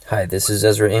Hi, this is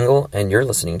Ezra Engel, and you're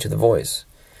listening to The Voice,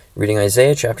 reading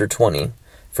Isaiah chapter 20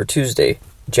 for Tuesday,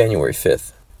 January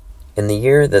 5th. In the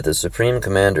year that the supreme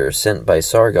commander sent by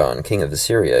Sargon, king of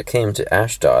Assyria, came to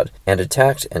Ashdod and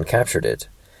attacked and captured it,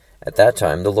 at that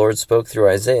time the Lord spoke through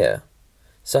Isaiah,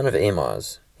 son of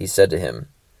Amoz. He said to him,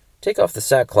 "Take off the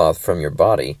sackcloth from your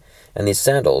body and these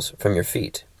sandals from your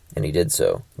feet." And he did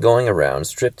so, going around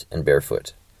stripped and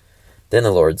barefoot. Then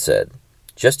the Lord said,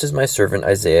 "Just as my servant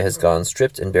Isaiah has gone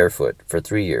stripped and barefoot for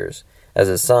 3 years, as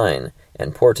a sign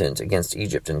and portent against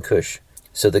Egypt and Cush,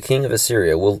 so the king of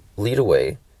Assyria will lead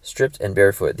away, stripped and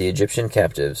barefoot, the Egyptian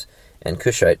captives and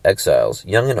Cushite exiles,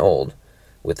 young and old,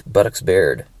 with buttocks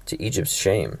bared, to Egypt's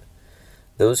shame.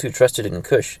 Those who trusted in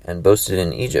Cush and boasted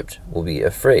in Egypt will be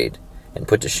afraid and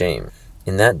put to shame.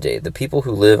 In that day the people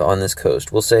who live on this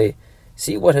coast will say,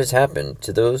 'See what has happened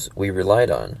to those we relied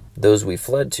on, those we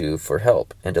fled to for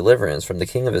help and deliverance from the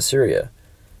king of Assyria.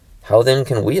 How then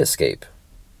can we escape?'"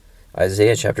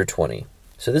 Isaiah chapter 20.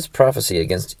 So this prophecy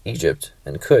against Egypt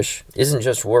and Cush isn't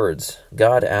just words.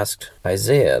 God asked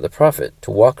Isaiah the prophet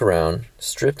to walk around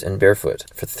stripped and barefoot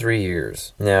for 3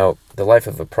 years. Now, the life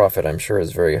of a prophet, I'm sure,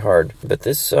 is very hard, but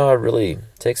this really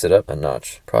takes it up a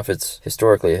notch. Prophets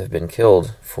historically have been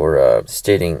killed for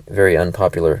stating very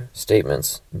unpopular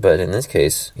statements, but in this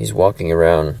case, he's walking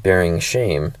around bearing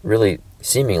shame, really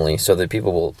seemingly so that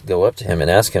people will go up to him and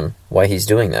ask him why he's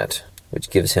doing that, which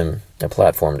gives him a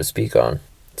platform to speak on,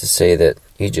 to say that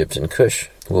Egypt and Cush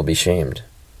will be shamed.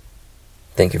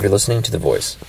 Thank you for listening to The Voice.